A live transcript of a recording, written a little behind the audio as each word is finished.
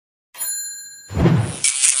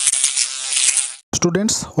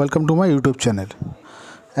Students, welcome to my YouTube channel.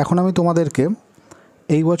 এখন আমি তোমাদেরকে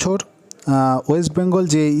এই বছর ওয়েস্ট বেঙ্গল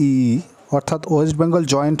জেইই অর্থাৎ ওয়েস্ট বেঙ্গল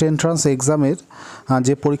জয়েন্ট এন্ট্রান্স এক্সামের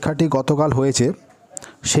যে পরীক্ষাটি গতকাল হয়েছে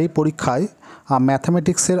সেই পরীক্ষায়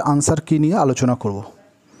ম্যাথামেটিক্সের আনসার কী নিয়ে আলোচনা করব।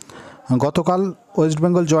 গতকাল ওয়েস্ট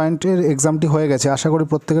বেঙ্গল জয়েন্টের এক্সামটি হয়ে গেছে, আশা করি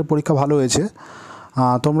প্রত্যেকের পরীক্ষা ভালো হয়েছে।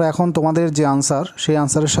 তোমরা এখন তোমাদের যে আনসার সেই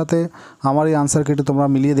আনসারের সাথে আমার এই আনসার কেটে তোমরা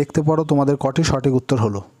মিলিয়ে দেখতে পারো তোমাদের কটি সঠিক উত্তর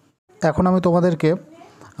হলো। এখন আমি তোমাদেরকে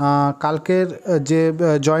কালকের যে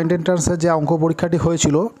জয়েন্ট এন্ট্রান্সের যে অঙ্ক পরীক্ষাটি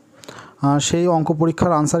হয়েছিল সেই অঙ্ক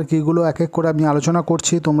পরীক্ষার আনসার কীগুলো এক এক করে আমি আলোচনা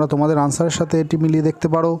করছি, তোমরা তোমাদের আনসারের সাথে এটি মিলিয়ে দেখতে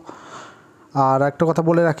পারো। আর একটা কথা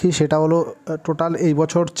বলে রাখি, সেটা হলো টোটাল এই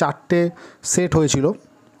বছর 4টে সেট হয়েছিল,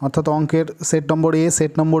 অর্থাৎ অঙ্কের সেট নম্বর এ,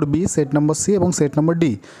 set number B, set number C এবং সেট নম্বর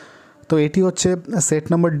ডি। তো এটি হচ্ছে সেট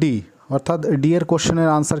নম্বর ডি, অর্থাৎ ডি এর কোশ্চেনের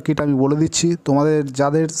আনসার কিটা আমি বলে দিচ্ছি। তোমাদের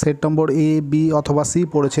যাদের সেট নম্বর এ, বি অথবা সি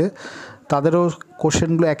পড়েছে তাদেরও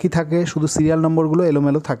কোশ্চেনগুলো একই থাকে, শুধু সিরিয়াল নম্বরগুলো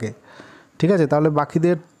এলোমেলো থাকে। ঠিক আছে, তাহলে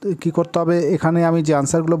বাকিদের কি করতে হবে, এখানে আমি যে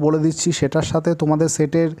আনসারগুলো বলে দিচ্ছি সেটার সাথে তোমাদের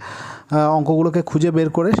সেটের অঙ্কগুলোকে খুঁজে বের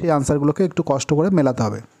করে সেই আনসারগুলোকে একটু কষ্ট করে মেলাতে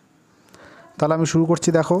হবে। তাহলে আমি শুরু করছি।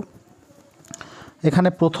 দেখো এখানে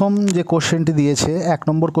প্রথম যে কোশ্চেনটি দিয়েছে 1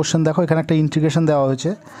 নম্বর কোশ্চেন, দেখো এখানে একটা ইন্টিগ্রেশন দেওয়া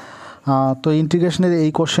হয়েছে। তো ইন্টিগ্রেশনের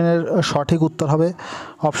এই কোশ্চেনের সঠিক উত্তর হবে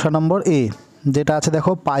অপশান নম্বর এ, যেটা আছে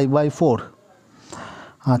দেখো π/4।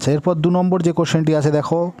 আচ্ছা, এরপর 2 নম্বর যে কোশ্চেনটি আছে,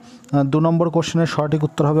 দেখো 2 নম্বর কোশ্চেনের সঠিক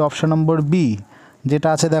উত্তর হবে অপশান নম্বর বি, যেটা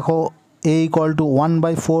আছে দেখো a =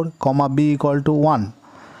 1/4, b = 1।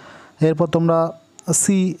 এরপর তোমরা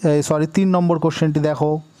 3 নম্বর কোশ্চেনটি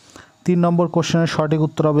দেখো, 3 নম্বর কোশ্চেনের সঠিক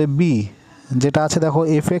উত্তর হবে বি, যেটা আছে দেখো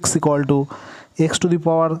fx =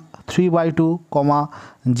 x⁵2,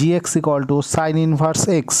 gx = sin inverse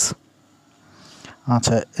x।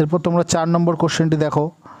 আচ্ছা, এরপর তোমরা 4 নম্বর কোশ্চেনটি দেখো,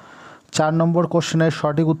 4 নম্বর কোশ্চেনের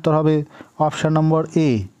সঠিক উত্তর হবে অপশান নম্বর এ,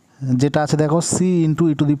 যেটা আছে দেখো c ×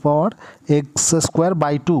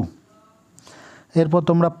 e⁴x²/2। এরপর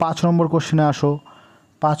তোমরা 5 নম্বর কোশ্চেনে আসো,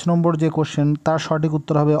 5 নম্বর যে কোশ্চেন তার সঠিক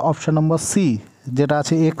উত্তর হবে অপশান নম্বর সি, যেটা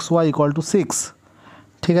আছে xy = 6।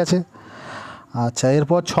 ঠিক আছে। আচ্ছা,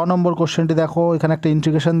 এরপর 6 নম্বর কোশ্চেনটি দেখো, এখানে একটা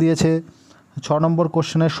ইন্টিগ্রেশন দিয়েছে। 6 নম্বর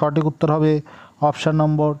কোশ্চেনের সঠিক উত্তর হবে অপশান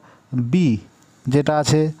নম্বর বি, যেটা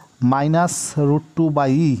আছে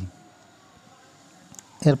 -√2/e।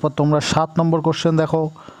 এরপর তোমরা 7 নম্বর কোশ্চেন দেখো,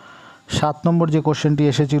 7 নম্বর যে কোশ্চেনটি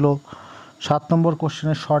এসেছিল 7 নম্বর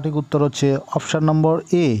কোশ্চেনের সঠিক উত্তর হচ্ছে অপশান নম্বর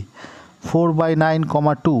এ,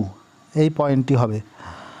 4/9, 2, এই পয়েন্টটি হবে।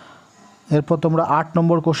 এরপর তোমরা 8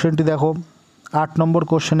 নম্বর কোশ্চেনটি দেখো, 8 নম্বর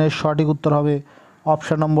কোশ্চেনের সঠিক উত্তর হবে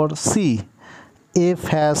option number C, f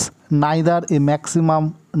has neither a maximum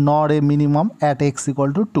nor a minimum at x =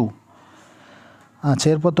 2। আচ্ছা,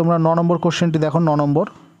 এরপর তোমরা 9 নম্বর কোশ্চেনটি দেখো, 9 নম্বর,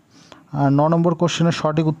 আর 9 নম্বর কোশ্চেনের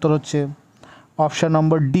সঠিক উত্তর হচ্ছে অপশান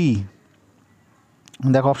নম্বর ডি।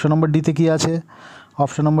 দেখো অপশান নম্বর ডিতে কী আছে,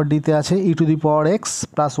 অপশান নম্বর ডিতে আছে e⁴x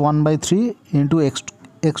 + 1/3 ×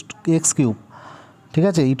 x³। ঠিক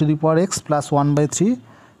আছে, e⁴x + 1/3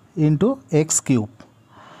 × x³।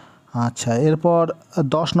 আচ্ছা, এরপর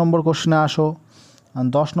 10 নম্বর কোশ্চেনে আসো,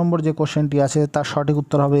 10 নম্বর যে কোশ্চেনটি আছে তার সঠিক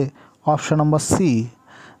উত্তর হবে অপশান নম্বর সি,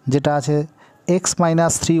 যেটা আছে x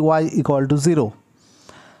 - 3y = 0।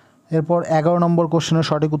 এরপর 11 নম্বর কোশ্চেনের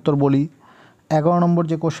সঠিক উত্তর বলি, 11 নম্বর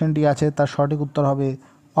যে কোশ্চেনটি আছে তার সঠিক উত্তর হবে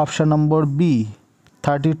অপশান নম্বর বি,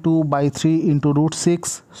 32/3 ×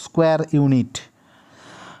 √6² ইউনিট।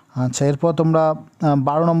 আচ্ছা, এরপর তোমরা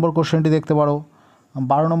 12 নম্বর কোশ্চেনটি দেখতে পারো,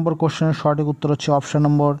 12 নম্বর কোশ্চেনের সঠিক উত্তর হচ্ছে অপশান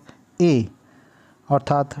নম্বর এ,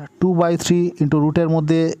 অর্থাৎ 2/3 × রুটের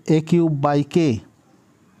মধ্যে a³/k।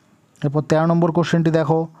 এরপর 13 নম্বর কোশ্চেনটি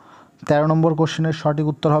দেখো, 13 নম্বর কোশ্চেনের সঠিক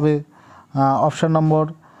উত্তর হবে অপশান নম্বর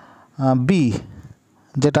বি,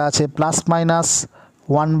 যেটা আছে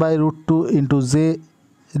 +-1/√2 ×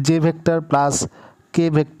 j vector plus k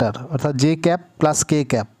vector, অর্থাৎ j cap plus k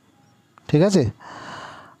cap. ঠিক আছে।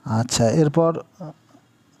 আচ্ছা, এরপর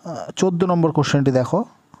 14 নম্বর কোশ্চেনটি দেখো,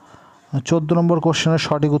 14 নম্বর কোশ্চেনের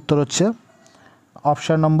সঠিক উত্তর হচ্ছে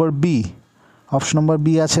option number B, option number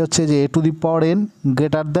B আছে হচ্ছে যে a⁴n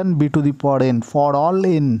 > b⁴n for all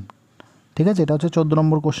n। ঠিক আছে, এটা হচ্ছে 14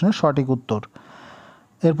 নম্বর কোশ্চেনের সঠিক উত্তর।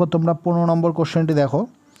 এরপর তোমরা 15 নম্বর কোশ্চেনটি দেখো,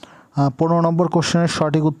 15 নম্বর কোশ্চেনের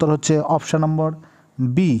সঠিক উত্তর হচ্ছে অপশান নম্বর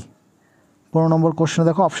বি। 15 নম্বর কোশ্চেনে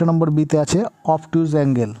দেখো অপশান নম্বর বিতে আছে অবটুজ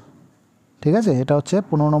অ্যাঙ্গেল। ঠিক আছে, এটা হচ্ছে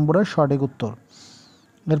 15 নম্বরের সঠিক উত্তর।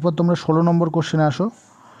 এরপর তোমরা 16 নম্বর কোশ্চেনে আসো,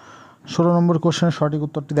 16 নম্বর কোশ্চেনের সঠিক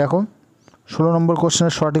উত্তরটি দেখো, 16 নম্বর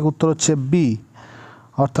কোশ্চেনের সঠিক উত্তর হচ্ছে বি,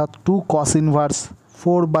 অর্থাৎ 2 cos inverse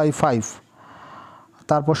 4/5।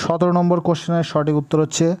 তারপর 17 নম্বর কোশ্চেনের সঠিক উত্তর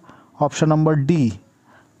হচ্ছে option number D,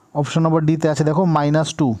 option number ডিতে আছে দেখো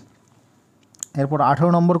 -2। এরপর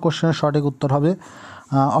 18 নম্বর কোশ্চেনের সঠিক উত্তর হবে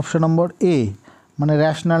অপশন নম্বর এ, মানে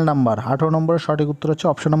র্যাশনাল নাম্বার। 18 নম্বরের সঠিক উত্তর হচ্ছে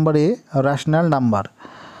অপশন নম্বর এ, র্যাশনাল নাম্বার।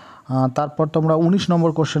 তারপর তোমরা 19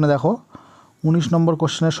 নম্বর কোশ্চেনে দেখো, 19 নম্বর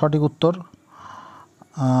কোশ্চেনের সঠিক উত্তর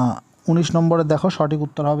 19 নম্বরে দেখো সঠিক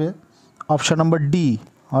উত্তর হবে অপশন নম্বর ডি,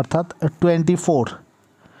 অর্থাৎ 24।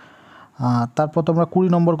 তারপর তোমরা 20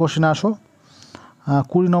 নম্বর কোশ্চেনে আসো।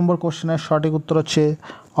 20 নম্বর কোশ্চেনের সঠিক উত্তর হচ্ছে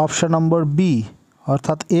অপশন নম্বর বি,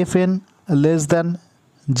 অর্থাৎ F N less than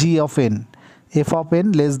G of N, F of N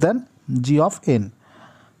less than G of N.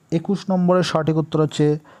 21 নম্বরের সঠিক উত্তর হচ্ছে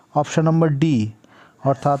অপশন নম্বর ডি,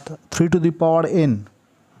 অর্থাৎ 3 to the power N.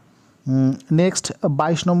 Next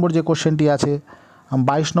 22 নম্বর যে কোশ্চেনটি আছে,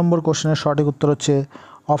 22 নম্বর কোশ্চেনের সঠিক উত্তর হচ্ছে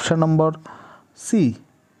অপশন নম্বর সি,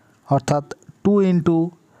 অর্থাৎ 2 into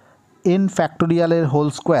N ফ্যাক্টোরিয়ালের whole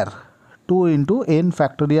square, 2 into N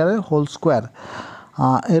ফ্যাক্টোরিয়ালের whole square.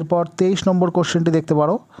 এরপর 23 নম্বর কোশ্চেনটি দেখতে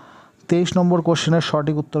পারো। 23 নম্বর কোশ্চেনের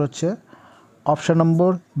সঠিক উত্তর হচ্ছে অপশন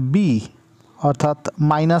নম্বর বি, অর্থাৎ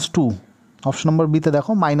 -2। অপশন নম্বর বিতে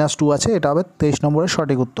দেখো -2 আছে, এটা হবে 23 নম্বরের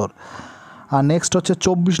সঠিক উত্তর। আর নেক্সট হচ্ছে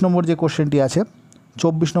 24 নম্বর যে কোশ্চেনটি আছে,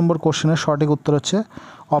 24 নম্বর কোশ্চেনের সঠিক উত্তর হচ্ছে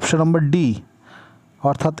অপশন নম্বর ডি,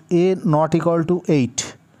 অর্থাৎ এ not equal to 8,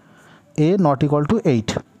 A not equal to 8।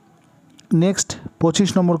 Next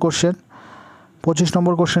 25 number question. 25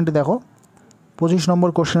 নম্বর কোশ্চেনটি দেখো, 25 নম্বর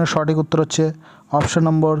কোশ্চেনের সঠিক উত্তর হচ্ছে অপশন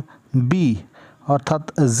নম্বর বি, অর্থাৎ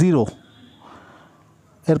 0।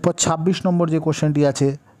 এরপর 26 নম্বর যে কোশ্চেনটি আছে,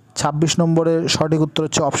 26 নম্বরের সঠিক উত্তর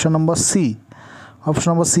হচ্ছে option number C. Option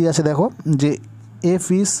number C আছে দেখো যে এফ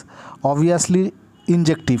ইজ অবভিয়াসলি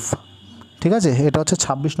ইনজেক্টিভ, ঠিক আছে, এটা হচ্ছে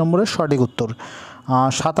 26 নম্বরের সঠিক উত্তর।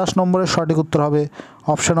 27 নম্বরের সঠিক উত্তর হবে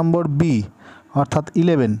অপশন নম্বর বি, অর্থাৎ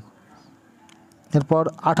 11। এরপর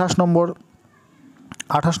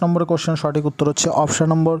 28 নম্বরের কোশ্চেন সঠিক উত্তর হচ্ছে অপশন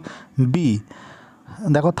নম্বর বি,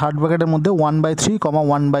 দেখো থার্ড ব্র্যাকেটের মধ্যে 1/3,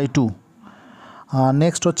 1/2।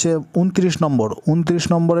 নেক্সট হচ্ছে 29 নম্বর। 29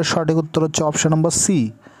 নম্বরের সঠিক উত্তর হচ্ছে অপশন নম্বর সি,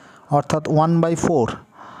 অর্থাৎ 1/4।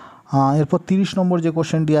 এরপর 30 নম্বর যে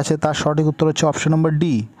কোশ্চেনটি আছে তার সঠিক উত্তর হচ্ছে অপশন নম্বর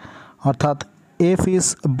ডি, অর্থাৎ F is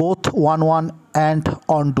both 1 1 and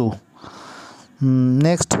on 2।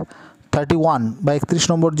 Next 31 বা 31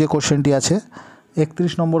 নম্বর যে কোশ্চেনটি আছে,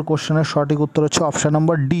 31 নম্বর কোশ্চেনের সঠিক উত্তর হচ্ছে অপশন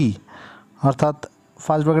নম্বর ডি, অর্থাৎ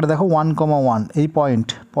ফার্স্ট ব্র্যাকেটে দেখো 1, 1 এই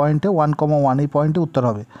পয়েন্টে 1, 1 এই পয়েন্টে উত্তর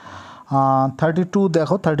হবে। 32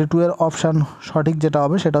 দেখো, 32 এর অপশান সঠিক যেটা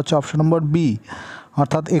হবে সেটা হচ্ছে অপশন নম্বর বি,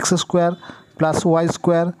 অর্থাৎ x² + y²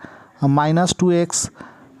 - 2x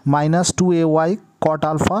 - 2ay cot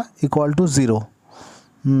alpha = 0।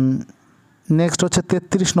 Next হচ্ছে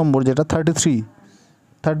 33 নম্বর যেটা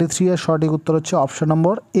 33 এর সঠিক উত্তর হচ্ছে অপশন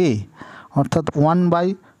নম্বর এ, অর্থাৎ 1/2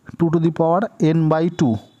 to the power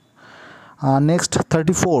n/2। Next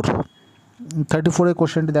 34 এর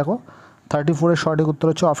কোশ্চেনটি দেখো, 34 এর সঠিক উত্তর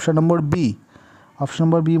হচ্ছে option number B, option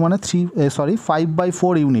number B মানে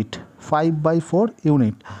 5/4 ইউনিট, 5/4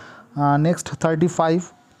 ইউনিট। নেক্সট 35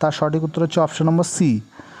 তার সঠিক উত্তর হচ্ছে অপশন নম্বর সি,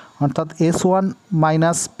 অর্থাৎ s1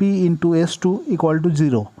 - p × s2 =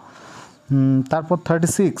 0। তারপর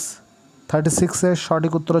 36 এর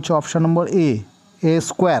সঠিক উত্তর হচ্ছে অপশন নম্বর এ,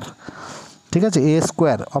 a², ঠিক আছে,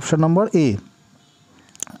 a², অপশন নম্বর এ।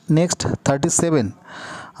 নেক্সট 37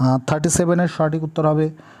 এর সঠিক উত্তর হবে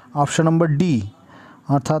অপশন নম্বর ডি,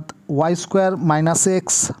 অর্থাৎ y² - x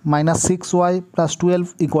 - 6y + 12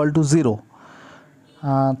 = 0।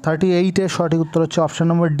 38 এর সঠিক উত্তর হচ্ছে অপশন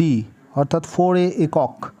নম্বর ডি, অর্থাৎ 4a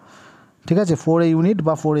একক, ঠিক আছে, 4a ইউনিট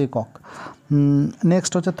বা 4a একক।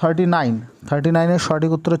 নেক্সট হচ্ছে 39 এর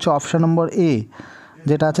সঠিক উত্তর হচ্ছে অপশন নম্বর এ,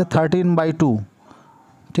 যেটা আছে 13/2,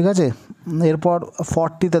 ঠিক আছে। এরপর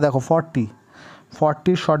 40তে দেখো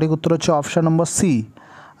 40 সঠিক উত্তর হচ্ছে option number C,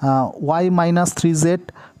 y - 3z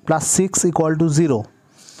 + 6 = 0।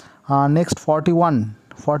 Next 41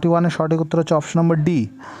 এর সঠিক উত্তর হচ্ছে অপশন নম্বর ডি,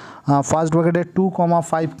 ফার্স্ট ব্র্যাকেটে 2,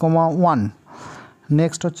 5, 1।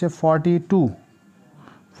 নেক্সট হচ্ছে 42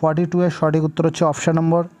 এর সঠিক উত্তর হচ্ছে অপশন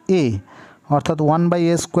নম্বর এ, অর্থাৎ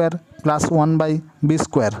 1/a² +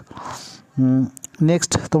 1/b²।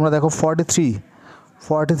 নেক্সট তোমরা দেখো 43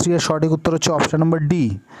 এর সঠিক উত্তর হচ্ছে option number D,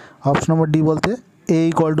 option number D বলতে a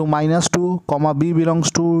 = -2, b belongs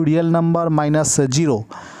to real number -0,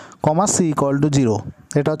 c = 0।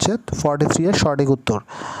 এটা হচ্ছে 43 এর সঠিক উত্তর।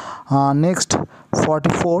 নেক্সট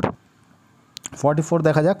 44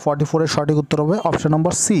 দেখা যাক। 44 এর সঠিক উত্তর হবে option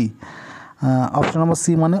number C, option number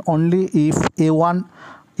C মানে only if a1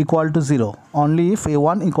 = 0, only if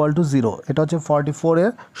a1 = 0, এটা হচ্ছে 44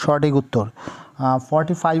 এর সঠিক উত্তর।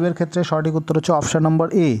 45 এর ক্ষেত্রে সঠিক উত্তর হচ্ছে অপশন নম্বর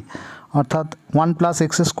এ, অর্থাৎ 1 +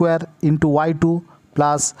 x² × y2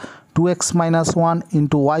 + 2x - 1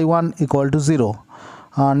 × y1 = 0।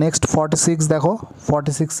 Next 46 দেখো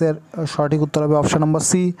 46 সঠিক উত্তর হবে অপশন নম্বর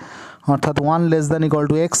সি, অর্থাৎ 1 less than equal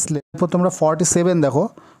to x. এরপর তোমরা 47 দেখো,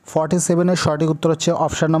 47 সঠিক উত্তর হচ্ছে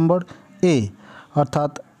অপশন নম্বর এ,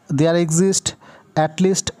 অর্থাৎ দেয়ার exist at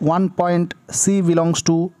least 1 point C belongs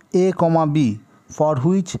to A comma B for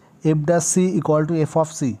which F dash C equal to F of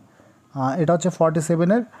C. এটা হচ্ছে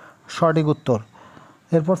 47 সঠিক উত্তর।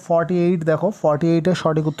 এরপর 48 দেখো, 48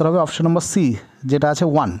 সঠিক উত্তর হবে অপশন নম্বর সি, যেটা আছে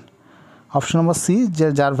 1, অপশন নম্বর সি,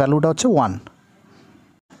 যার ভ্যালুটা হচ্ছে 1।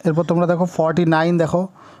 এরপর তোমরা দেখো 49 দেখো,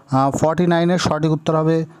 49 সঠিক উত্তর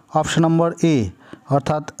হবে অপশন নম্বর এ,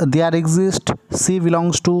 অর্থাৎ দেয়ার exist C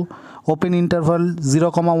belongs to open interval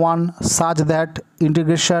 0,1 such that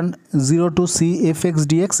integration 0 two C F x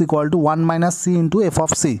dx equal to 1 minus C into F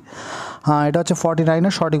of C. এটা হচ্ছে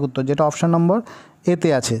 49 সঠিক উত্তর, যেটা অপশন নম্বর এতে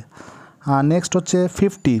আছে। নেক্সট হচ্ছে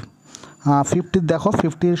 50 দেখো,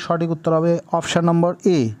 50 সঠিক উত্তর হবে অপশান নম্বর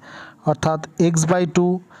এ, অর্থাৎ x/2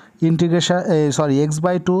 ইন্টিগ্রেশন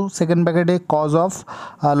x/2 সেকেন্ড ব্র্যাকেটে cause of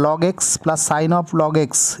log x plus sign of log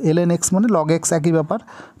x ln x মানে লগ এক্স একই ব্যাপার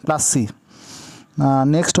প্লাস সি।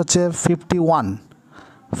 নেক্সট হচ্ছে 51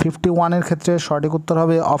 ক্ষেত্রে সঠিক উত্তর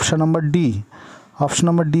হবে option number D, option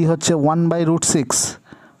number D হচ্ছে 1/√6।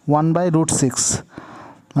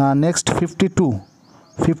 নেক্সট 52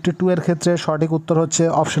 ক্ষেত্রে সঠিক উত্তর হচ্ছে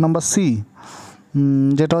অপশান নম্বর সি,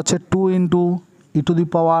 যেটা হচ্ছে 2 ইন্টু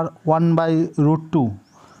e⁻1/√2,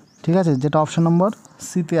 ঠিক আছে, যেটা অপশান নম্বর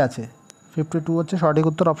সিতে আছে। 52 হচ্ছে সঠিক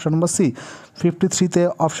উত্তর option number C. 53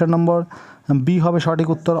 option number B হবে সঠিক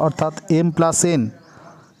উত্তর, অর্থাৎ m + n।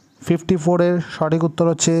 54 সঠিক উত্তর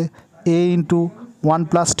হচ্ছে a ইন্টু 1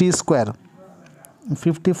 + t²।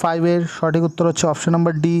 55 সঠিক উত্তর হচ্ছে অপশান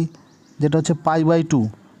নম্বর ডি, যেটা হচ্ছে π/2।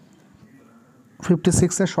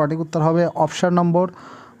 56 সঠিক উত্তর হবে option number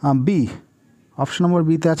B. Option number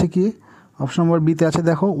বিতে আছে কি? অপশান নম্বর বিতে আছে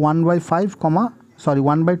দেখো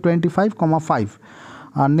 1/25,5।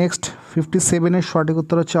 আর নেক্সট 57 সঠিক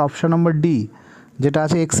উত্তর হচ্ছে অপশান নম্বর ডি, যেটা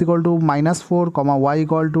আছে x = -4, y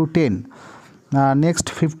 = 10। নেক্সট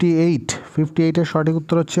 58 সঠিক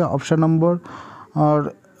উত্তর হচ্ছে অপশান নম্বর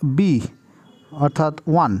বি, অর্থাৎ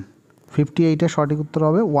 1। 58 সঠিক উত্তর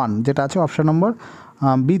হবে 1, যেটা আছে অপশান নম্বর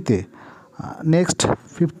বিতে। নেক্সট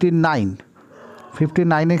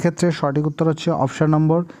 59 ক্ষেত্রে সঠিক উত্তর হচ্ছে অপশান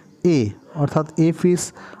নম্বর এ, অর্থাৎ এফ ইজ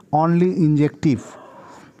অনলি ইনজেক্টিভ।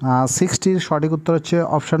 60 সঠিক উত্তর হচ্ছে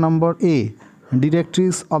option number A,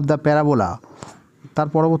 ডিরেক্ট্রিক্স of the parabola. তার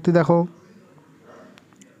পরবর্তী দেখো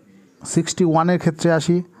 61 ক্ষেত্রে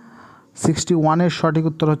আসি। 61 সঠিক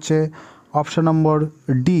উত্তর হচ্ছে অপশান নম্বর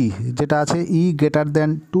ডি, যেটা আছে ই গ্রেটার দেন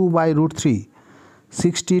 2/√3।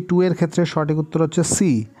 62 ক্ষেত্রে সঠিক উত্তর হচ্ছে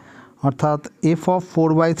সি, অর্থাৎ F of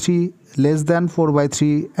 4/3 less than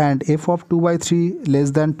 4/3 and F of 2/3 less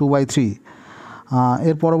than 2/3।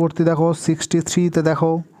 এর পরবর্তী দেখো 63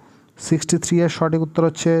 দেখো, 63 সঠিক উত্তর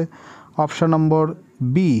হচ্ছে অপশান নম্বর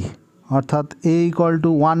বি, অর্থাৎ a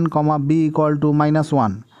 = 1, b =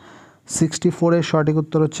 -1। 64 সঠিক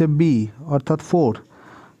উত্তর হচ্ছে বি, অর্থাৎ 4।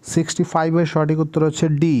 65 সঠিক উত্তর হচ্ছে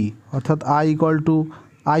ডি, অর্থাৎ i =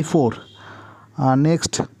 i4।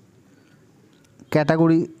 নেক্সট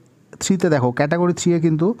ক্যাটাগরি 3 দেখো, ক্যাটাগরি 3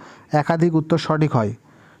 কিন্তু একাধিক উত্তর সঠিক হয়,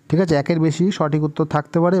 ঠিক আছে, একের বেশি সঠিক উত্তর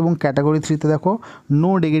থাকতে পারে। এবং ক্যাটাগরি 3 দেখো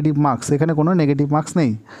নো নেগেটিভ মার্কস, এখানে কোনো নেগেটিভ মার্কস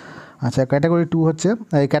নেই। আচ্ছা, ক্যাটাগরি 2 হচ্ছে,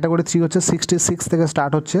 ক্যাটাগরি 3 হচ্ছে 66 থেকে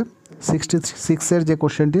স্টার্ট হচ্ছে। 66 যে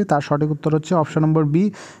কোশ্চেনটি, তার সঠিক উত্তর হচ্ছে অপশান নম্বর বি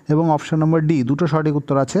এবং অপশান নম্বর ডি, দুটো সঠিক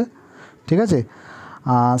উত্তর আছে, ঠিক আছে।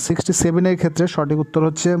 67 ক্ষেত্রে সঠিক উত্তর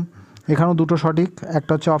হচ্ছে, এখানেও দুটো সঠিক,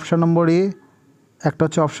 একটা হচ্ছে অপশান নম্বর এ, একটা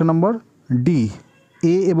হচ্ছে অপশান নম্বর ডি।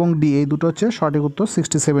 এ এবং ডি এই দুটো হচ্ছে সঠিক উত্তর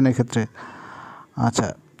 67 ক্ষেত্রে। আচ্ছা,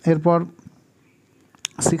 এরপর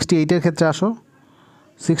 68 ক্ষেত্রে আসো।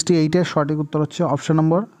 68 সঠিক উত্তর হচ্ছে অপশান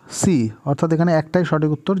নম্বর সি, অর্থাৎ এখানে একটাই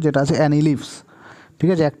সঠিক উত্তর, যেটা আছে অ্যান ইলিপস, ঠিক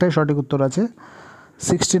আছে, একটাই সঠিক উত্তর আছে।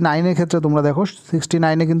 69 ক্ষেত্রে তোমরা দেখো,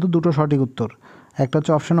 69 কিন্তু দুটো সঠিক উত্তর, একটা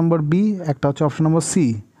হচ্ছে অপশান নম্বর বি, একটা হচ্ছে অপশান নম্বর সি।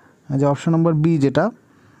 যে অপশান নম্বর বি, যেটা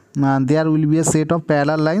there will B A set of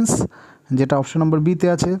parallel lines, যেটা অপশান নম্বর বিতে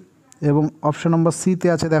আছে। এবং অপশান নম্বর সিতে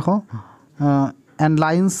আছে দেখো and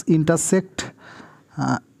lines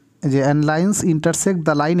intersect,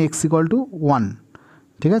 the line x = 1,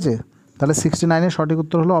 ঠিক আছে। তাহলে 69 সঠিক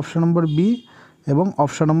উত্তর হলো অপশান নম্বর বি এবং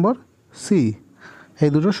অপশান নম্বর সি, এই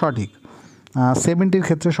দুটো সঠিক। 70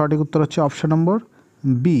 ক্ষেত্রে সঠিক উত্তর হচ্ছে অপশান নম্বর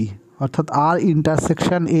বি, অর্থাৎ আর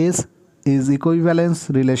ইন্টারসেকশন ইজ ইকুইভ্যালেন্স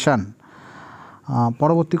রিলেশন।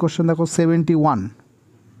 পরবর্তী কোশ্চেন দেখো 71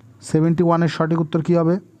 সঠিক উত্তর কী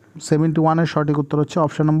হবে? 71 সঠিক উত্তর হচ্ছে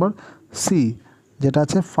অপশান নম্বর সি, যেটা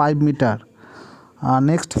আছে 5 মিটার।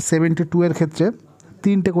 নেক্সট 72 ক্ষেত্রে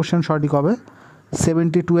 3টে কোশ্চেন সঠিক হবে।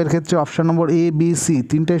 72 এর ক্ষেত্রে option number A B C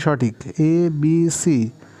তিনটেই সঠিক, এ বি সি,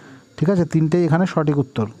 ঠিক আছে, তিনটেই এখানে সঠিক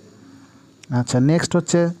উত্তর। আচ্ছা, নেক্সট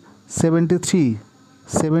হচ্ছে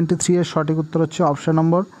 73 এর সঠিক উত্তর হচ্ছে option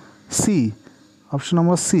number C, option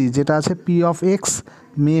number C, যেটা আছে P of x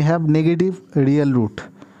may have negative real root,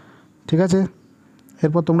 ঠিক আছে।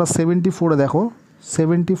 এরপর তোমরা 74-এ দেখো,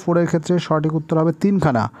 74-এর ক্ষেত্রে সঠিক উত্তর হবে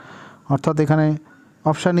তিনখানা, অর্থাৎ এখানে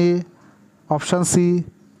option A, option C,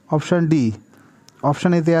 option D.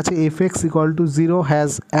 Option এতে আছে F x equal to 0 has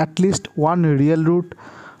at least one real root,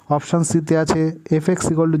 option সিতে আছে F x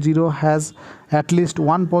equal to 0 has at least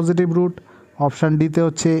one positive root, option ডিতে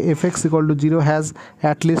হচ্ছে F x equal to 0 has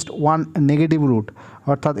at least one negative root,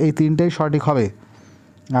 অর্থাৎ এই তিনটেই সঠিক হবে।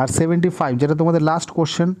 আর 75 যেটা তোমাদের লাস্ট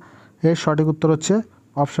কোশ্চেন, এর সঠিক উত্তর হচ্ছে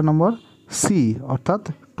অপশান নম্বর সি, অর্থাৎ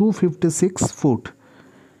 256 ফুট,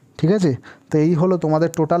 ঠিক আছে। তো এই হলো তোমাদের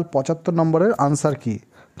টোটাল 75 নম্বরের আনসার কি।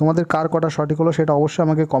 তোমাদের কার কটা সঠিক হলো সেটা অবশ্যই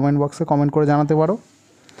আমাকে কমেন্ট বক্সে কমেন্ট করে জানাতে পারো।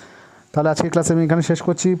 তাহলে আজকের ক্লাসে আমি এখানে শেষ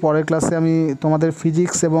করছি, পরের ক্লাসে আমি তোমাদের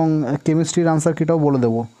ফিজিক্স এবং কেমিস্ট্রির আনসার কিটাও বলে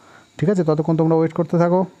দেবো, ঠিক আছে। ততক্ষণ তোমরা ওয়েট করতে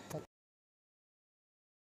থাকো।